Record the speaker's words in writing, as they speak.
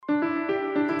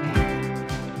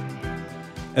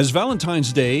As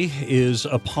Valentine's Day is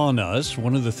upon us,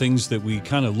 one of the things that we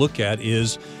kind of look at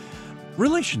is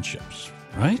relationships,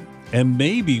 right? And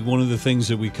maybe one of the things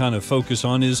that we kind of focus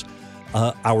on is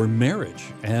our marriage.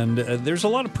 And there's a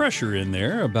lot of pressure in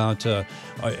there about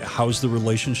how's the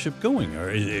relationship going? Or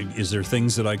is there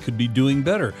things that I could be doing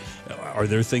better? Are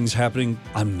there things happening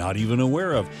I'm not even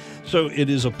aware of? So it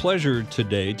is a pleasure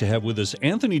today to have with us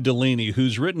Anthony Delaney,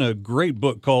 who's written a great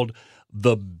book called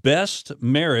The Best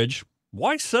Marriage.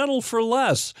 Why settle for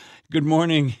less? Good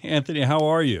morning, Anthony. How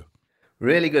are you?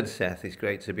 Really good, Seth. It's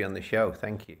great to be on the show.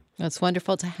 Thank you. It's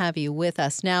wonderful to have you with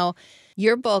us. Now,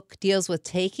 your book deals with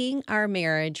taking our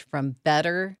marriage from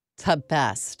better to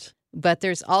best, but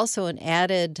there's also an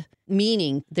added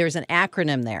meaning. There's an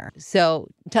acronym there. So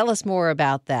tell us more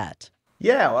about that.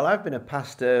 Yeah, well, I've been a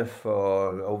pastor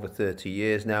for over 30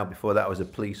 years now. Before that, I was a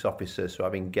police officer. So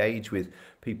I've engaged with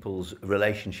people's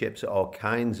relationships at all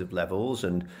kinds of levels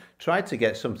and tried to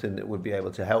get something that would be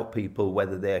able to help people,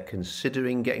 whether they're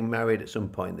considering getting married at some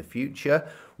point in the future,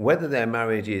 whether their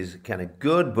marriage is kind of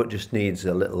good but just needs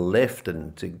a little lift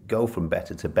and to go from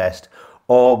better to best,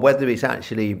 or whether it's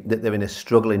actually that they're in a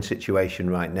struggling situation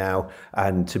right now,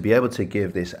 and to be able to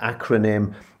give this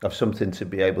acronym of something to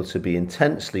be able to be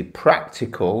intensely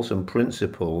practical, some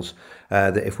principles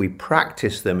that if we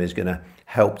practice them is going to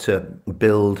help to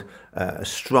build a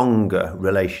stronger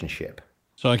relationship.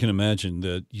 So I can imagine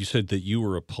that you said that you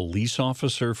were a police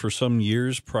officer for some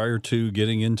years prior to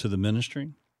getting into the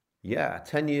ministry? Yeah,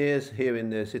 10 years here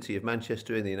in the city of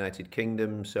Manchester in the United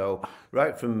Kingdom. So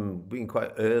right from being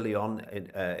quite early on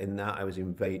in that, I was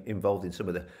involved in some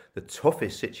of the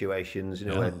toughest situations,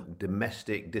 where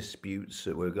domestic disputes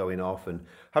were going off, and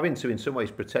having to in some ways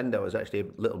pretend I was actually a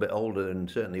little bit older and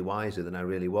certainly wiser than I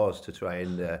really was to try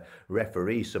and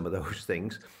referee some of those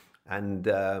things. And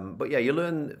but yeah, you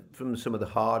learn from some of the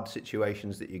hard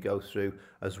situations that you go through,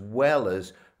 as well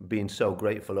as being so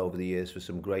grateful over the years for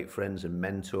some great friends and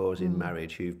mentors in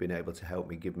marriage who've been able to help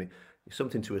me, give me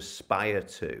something to aspire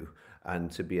to and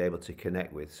to be able to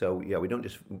connect with. So yeah, we don't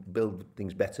just build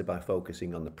things better by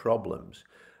focusing on the problems,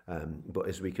 but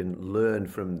as we can learn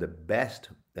from the best,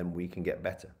 then we can get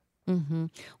better.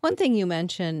 One thing you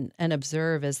mention and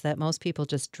observe is that most people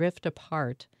just drift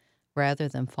apart rather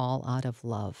than fall out of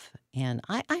love. And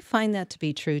I find that to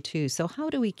be true too. So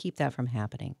how do we keep that from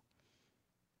happening?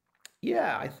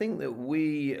 Yeah, I think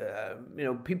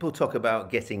that people talk about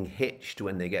getting hitched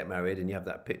when they get married, and you have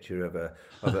that picture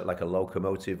of like a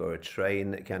locomotive or a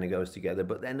train that kind of goes together.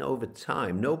 But then over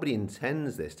time, nobody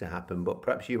intends this to happen, but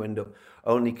perhaps you end up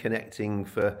only connecting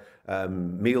for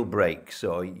meal breaks,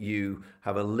 or you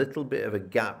have a little bit of a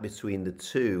gap between the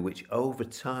two, which over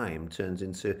time turns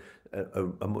into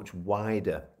a much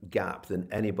wider gap than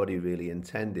anybody really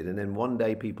intended. And then one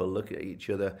day people look at each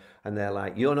other and they're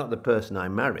like, "You're not the person I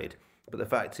married." But the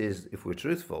fact is, if we're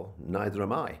truthful, neither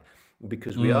am I,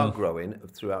 because we are growing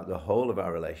throughout the whole of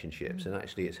our relationships. And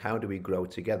actually, it's how do we grow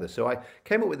together? So I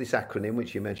came up with this acronym,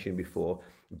 which you mentioned before,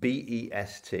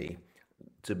 B.E.S.T,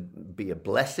 to be a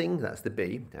blessing. That's the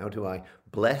B. How do I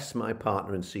bless my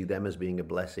partner and see them as being a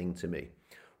blessing to me?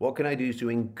 What can I do to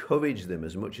encourage them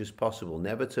as much as possible?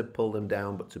 Never to pull them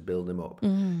down, but to build them up.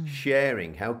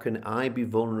 Sharing. How can I be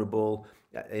vulnerable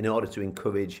in order to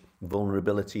encourage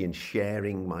vulnerability and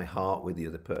sharing my heart with the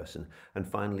other person? And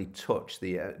finally, touch.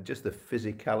 Just the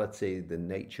physicality, the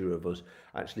nature of us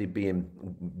actually being.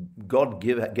 God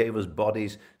gave us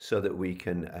bodies so that we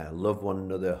can love one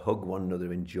another, hug one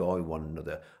another, enjoy one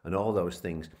another, and all those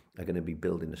things are going to be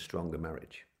building a stronger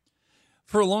marriage.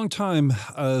 For a long time,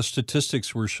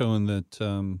 statistics were showing that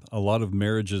a lot of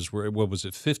marriages were,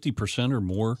 50% or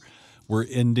more were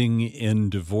ending in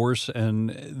divorce.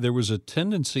 And there was a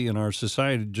tendency in our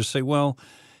society to just say, well,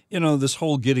 this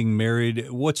whole getting married,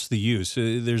 what's the use?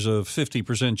 There's a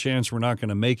 50% chance we're not going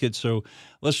to make it. So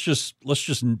let's just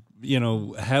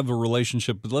have a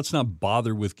relationship, but let's not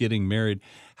bother with getting married.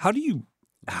 How do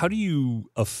you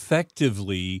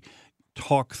effectively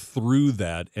talk through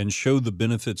that and show the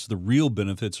benefits, the real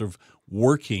benefits of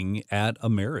working at a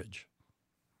marriage?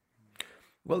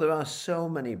 Well, there are so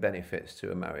many benefits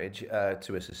to a marriage,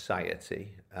 to a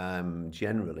society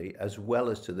generally, as well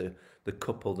as to the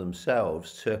couple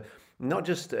themselves, to not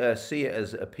just see it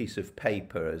as a piece of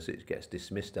paper as it gets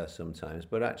dismissed as sometimes,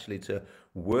 but actually to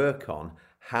work on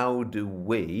how do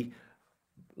we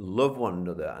love one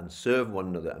another and serve one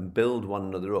another and build one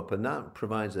another up. And that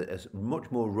provides a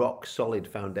much more rock solid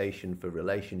foundation for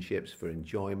relationships, for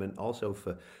enjoyment, also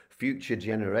for future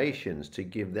generations, to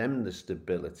give them the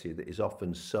stability that is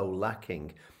often so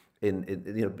lacking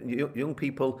Young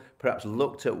people perhaps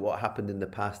looked at what happened in the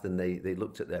past, and they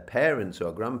looked at their parents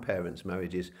or grandparents'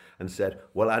 marriages and said,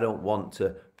 well, I don't want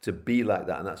to be like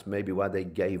that, and that's maybe why they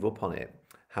gave up on it.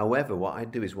 However, what I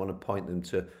do is want to point them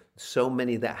to so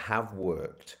many that have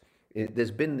worked.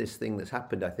 There's been this thing that's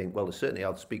happened, I think, well, certainly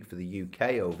I'll speak for the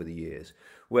UK over the years,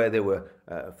 where there were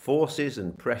forces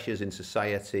and pressures in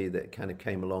society that kind of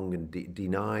came along and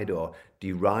denied or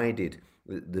derided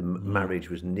the marriage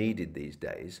was needed these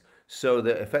days. So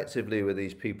that effectively with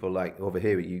these people like over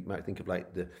here, you might think of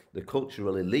like the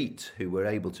cultural elite who were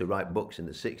able to write books in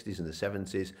the 60s and the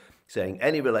 70s saying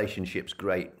any relationship's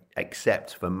great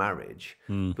except for marriage.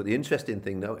 But the interesting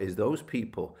thing though is those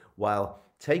people, while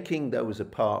taking those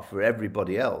apart for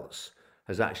everybody else,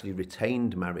 has actually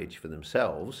retained marriage for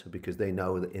themselves because they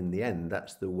know that in the end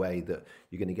that's the way that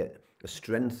you're going to get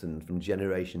strengthened from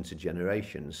generation to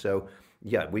generation. So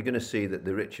yeah, we're going to see that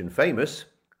the rich and famous,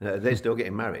 they're still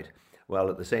getting married, while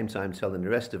at the same time telling the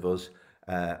rest of us,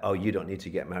 oh, you don't need to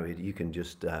get married, you can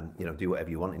just do whatever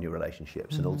you want in your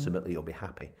relationships, and ultimately you'll be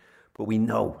happy. But we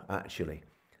know actually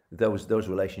those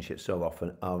relationships so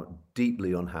often are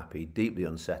deeply unhappy, deeply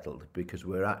unsettled, because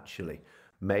we're actually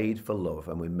made for love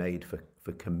and we're made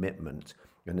for commitment.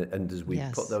 And as we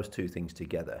put those two things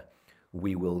together,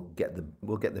 we'll get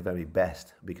the very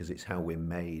best, because it's how we're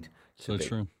made to be.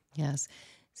 True. Yes.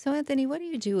 So, Anthony, what do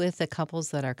you do with the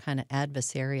couples that are kind of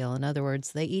adversarial? In other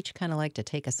words, they each kind of like to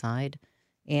take a side,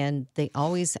 and they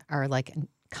always are like in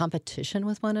competition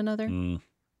with one another?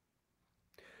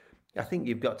 I think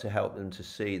you've got to help them to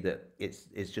see that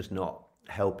it's just not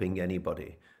helping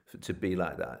anybody to be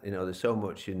like that. There's so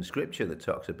much in Scripture that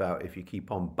talks about if you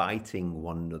keep on biting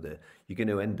one another, you're going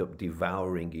to end up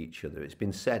devouring each other. It's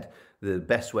been said the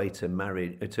best way to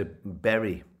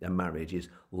bury a marriage is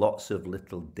lots of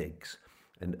little digs.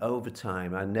 And over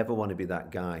time, I never want to be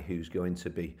that guy who's going to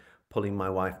be pulling my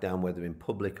wife down, whether in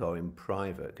public or in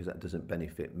private, because that doesn't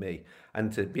benefit me.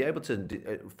 And to be able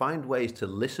to find ways to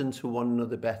listen to one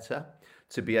another better,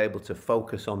 to be able to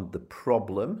focus on the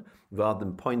problem rather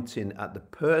than pointing at the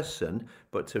person,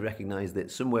 but to recognize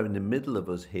that somewhere in the middle of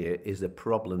us here is a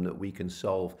problem that we can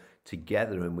solve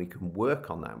together, and we can work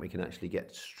on that, and we can actually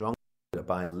get stronger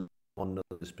by one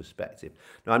another's perspective.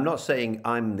 Now, I'm not saying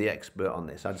I'm the expert on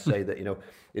this. I'd say that,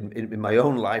 in my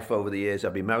own life over the years,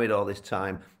 I've been married all this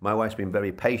time. My wife's been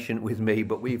very patient with me,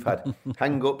 but we've had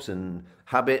hang-ups and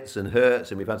habits and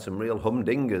hurts, and we've had some real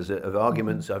humdingers of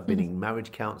arguments. I've been in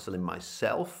marriage counseling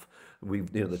myself.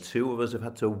 The two of us have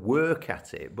had to work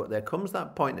at it, but there comes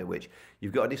that point at which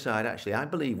you've got to decide, actually, I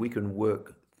believe we can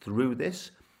work through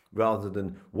this rather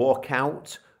than walk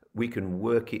out. We can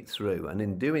work it through. And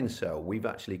in doing so, we've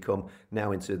actually come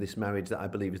now into this marriage that I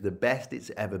believe is the best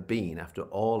it's ever been after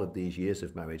all of these years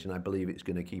of marriage. And I believe it's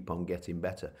going to keep on getting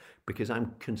better, because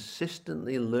I'm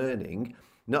consistently learning.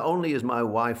 Not only is my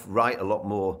wife right a lot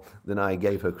more than I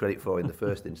gave her credit for in the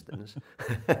first instance,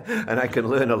 and I can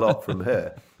learn a lot from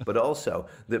her, but also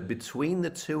that between the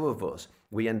two of us,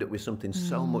 we end up with something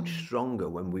so much stronger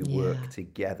when we work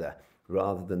together,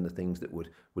 rather than the things that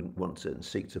wouldn't want to and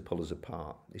seek to pull us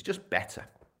apart. It's just better.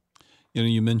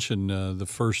 You mentioned the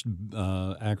first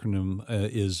acronym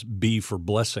is B for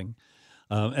blessing.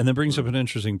 And that brings up an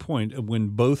interesting point. When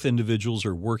both individuals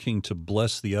are working to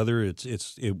bless the other,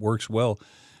 it works well.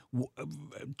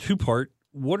 Two-part,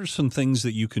 what are some things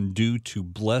that you can do to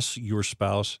bless your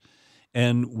spouse?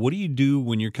 And what do you do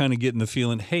when you're kind of getting the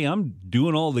feeling, hey, I'm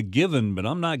doing all the giving, but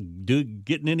I'm not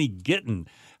getting any getting?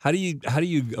 How do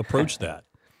you approach that?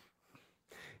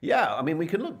 Yeah, I mean, we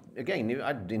can look again.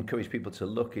 I'd encourage people to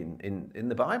look in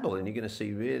the Bible, and you're going to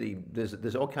see really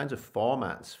there's all kinds of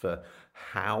formats for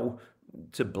how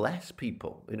to bless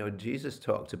people. Jesus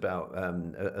talked about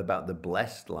the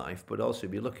blessed life, but also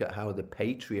if you look at how the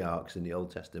patriarchs in the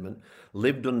Old Testament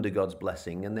lived under God's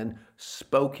blessing and then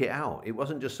spoke it out. It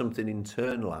wasn't just something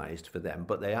internalized for them,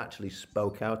 but they actually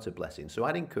spoke out a blessing. So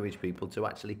I'd encourage people to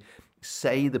actually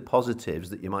say the positives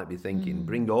that you might be thinking.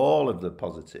 Bring all of the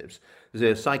positives.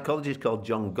 There's a psychologist called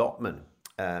John Gottman,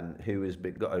 who has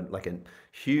got a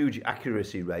huge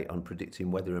accuracy rate on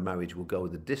predicting whether a marriage will go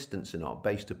the distance or not,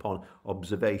 based upon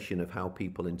observation of how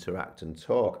people interact and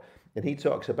talk. And he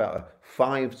talks about a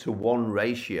 5-to-1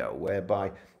 ratio,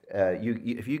 whereby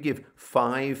if you give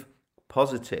 5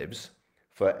 positives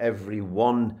for every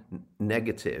 1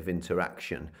 negative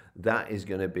interaction, that is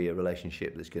going to be a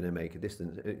relationship that's going to make a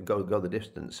distance, go the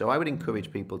distance. So I would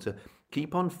encourage people to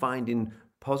keep on finding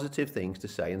positive things to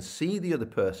say and see the other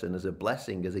person as a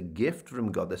blessing, as a gift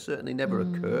from God. They're certainly never a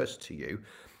curse to you.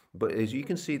 but as you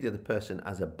can see the other person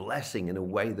as a blessing in a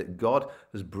way that God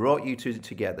has brought you two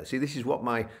together. See, this is what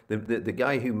the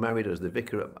guy who married us, the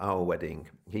vicar at our wedding,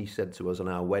 he said to us on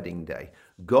our wedding day,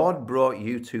 God brought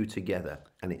you two together,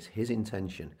 and it's his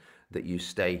intention that you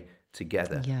stay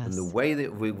together. And the Yes. way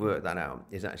that we work that out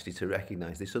is actually to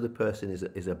recognize this other person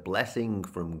is a blessing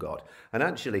from God. And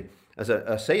actually, as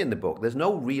I say in the book, there's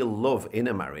no real love in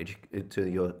a marriage,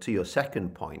 to your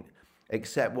second point,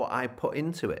 except what I put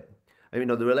into it. And,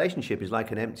 the relationship is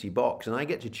like an empty box, and I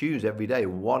get to choose every day,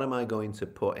 what am I going to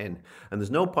put in? And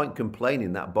there's no point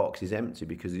complaining that box is empty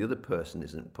because the other person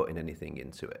isn't putting anything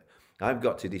into it. I've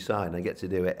got to decide, and I get to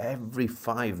do it every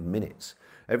 5 minutes,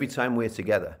 every time we're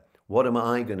together. What am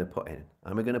I going to put in?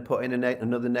 Am I going to put in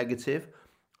another negative?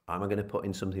 Am I going to put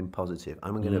in something positive?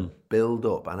 Am I going to build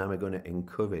up, and am I going to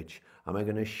encourage? Am I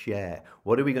going to share?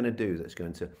 What are we going to do that's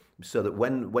going to, so that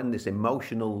when this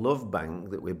emotional love bank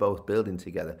that we're both building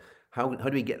together, how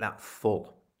do we get that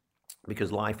full?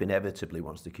 Because life inevitably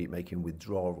wants to keep making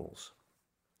withdrawals.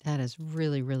 That is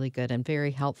really, really good and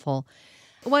very helpful.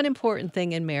 One important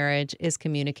thing in marriage is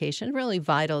communication. Really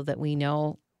vital that we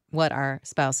know what our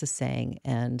spouse is saying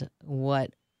and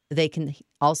what they can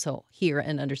also hear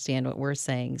and understand what we're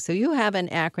saying. So you have an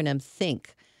acronym,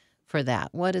 THINK, for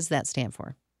that. What does that stand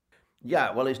for?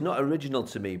 Yeah, well, it's not original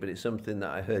to me, but it's something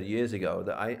that I heard years ago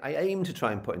that I aim to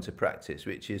try and put into practice,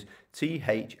 which is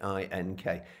THINK.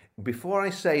 Before I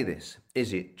say this,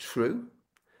 is it true,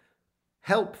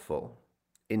 helpful,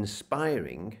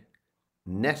 inspiring,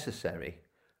 necessary,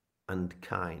 and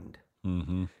kind?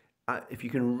 Mm-hmm. If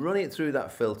you can run it through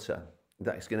that filter,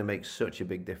 that's going to make such a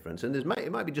big difference. And it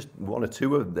might be just one or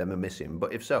two of them are missing,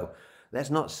 but if so, let's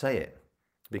not say it,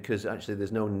 because actually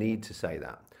there's no need to say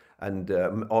that. And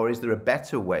or is there a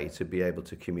better way to be able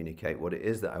to communicate what it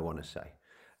is that I want to say,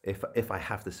 if I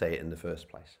have to say it in the first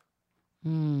place?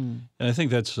 And I think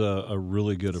that's a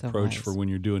really good So approach wise. for when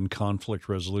you're doing conflict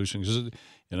resolution. Because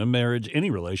in a marriage,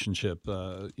 any relationship,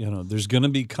 there's going to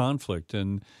be conflict,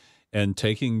 and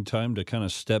taking time to kind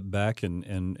of step back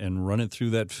and run it through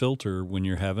that filter when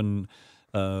you're having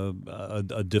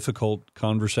a difficult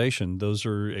conversation. Those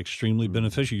are extremely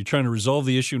beneficial. You're trying to resolve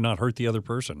the issue, not hurt the other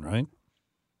person, right?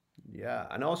 Yeah,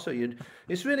 and also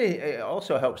it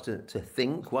also helps to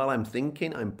think while I'm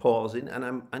thinking. I'm pausing,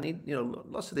 and I need,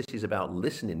 lots of this is about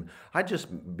listening. I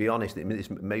just be honest, this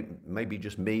may be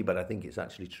just me, but I think it's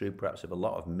actually true perhaps of a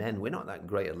lot of men. We're not that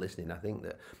great at listening. I think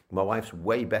that my wife's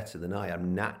way better than I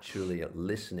am naturally at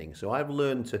listening. So I've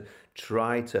learned to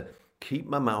try to keep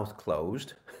my mouth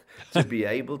closed, to be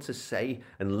able to say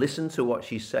and listen to what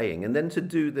she's saying, and then to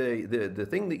do the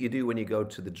thing that you do when you go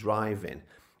to the drive-in.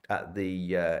 At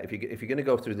the if you're going to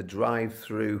go through the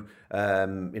drive-through,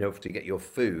 to get your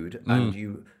food, and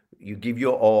you give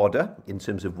your order in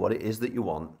terms of what it is that you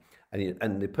want,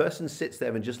 and the person sits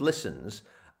there and just listens,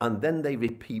 and then they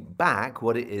repeat back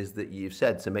what it is that you've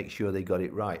said to make sure they got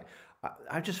it right.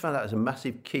 I just found that as a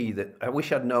massive key that I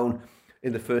wish I'd known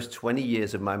in the first 20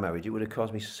 years of my marriage. It would have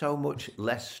caused me so much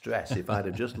less stress if I'd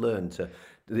have just learned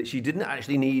that she didn't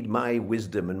actually need my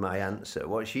wisdom and my answer.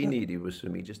 What she needed was for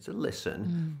me just to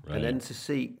listen, and then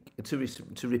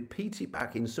to repeat it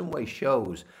back in some way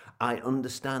shows I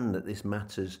understand that this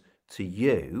matters to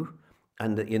you,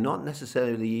 and that you're not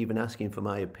necessarily even asking for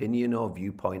my opinion or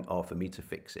viewpoint or for me to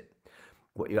fix it.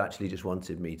 What you actually just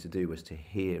wanted me to do was to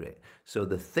hear it. So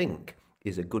the think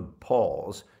is a good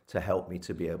pause to help me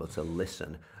to be able to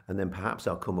listen, and then perhaps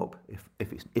I'll come up,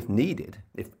 if needed,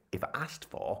 if asked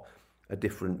for, a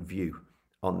different view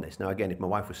on this. Now, again, if my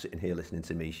wife was sitting here listening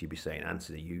to me, she'd be saying,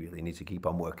 Anthony, you really need to keep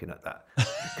on working at that,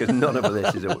 because none of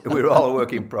this we're all a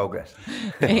work in progress.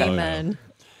 Amen.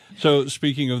 So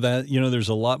speaking of that, there's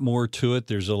a lot more to it.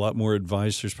 There's a lot more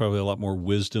advice. There's probably a lot more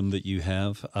wisdom that you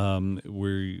have.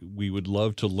 We would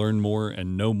love to learn more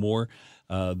and know more.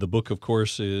 The book, of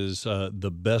course, is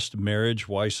The Best Marriage,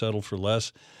 Why Settle for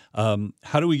Less.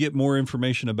 How do we get more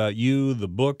information about you, the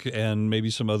book, and maybe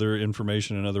some other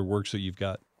information and other works that you've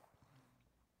got?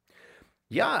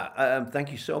 Yeah,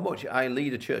 thank you so much. I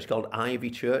lead a church called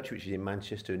Ivy Church, which is in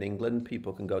Manchester in England.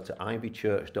 People can go to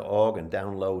ivychurch.org and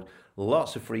download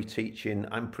lots of free teaching.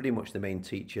 I'm pretty much the main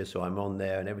teacher, so I'm on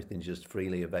there and everything's just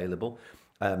freely available.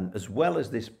 As well as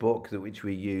this book which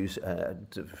we use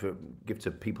to give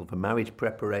to people for marriage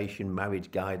preparation,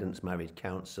 marriage guidance, marriage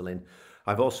counselling.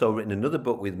 I've also written another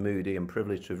book with Moody. I'm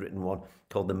privileged to have written one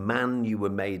called The Man You Were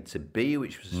Made to Be,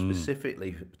 which was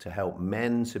specifically to help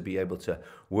men to be able to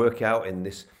work out in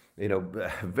this,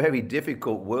 very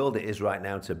difficult world it is right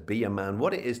now to be a man,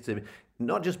 what it is to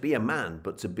not just be a man,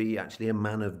 but to be actually a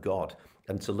man of God.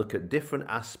 and to look at different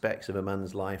aspects of a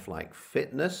man's life, like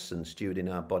fitness and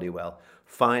stewarding our body well,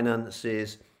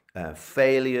 finances,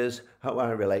 failures, how I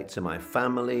relate to my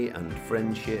family and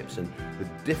friendships, and the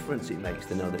difference it makes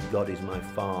to know that God is my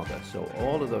Father. So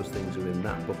all of those things are in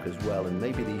that book as well, and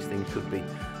maybe these things could be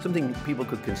something people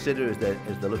could consider as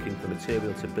they're looking for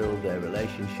material to build their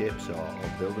relationships or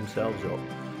build themselves up.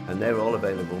 And they're all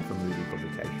available from Moody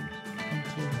Publications.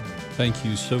 Thank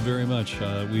you so very much.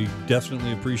 We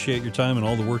definitely appreciate your time and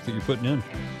all the work that you're putting in.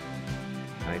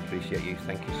 I appreciate you.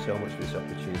 Thank you so much for this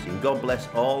opportunity. And God bless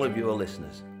all of your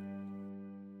listeners.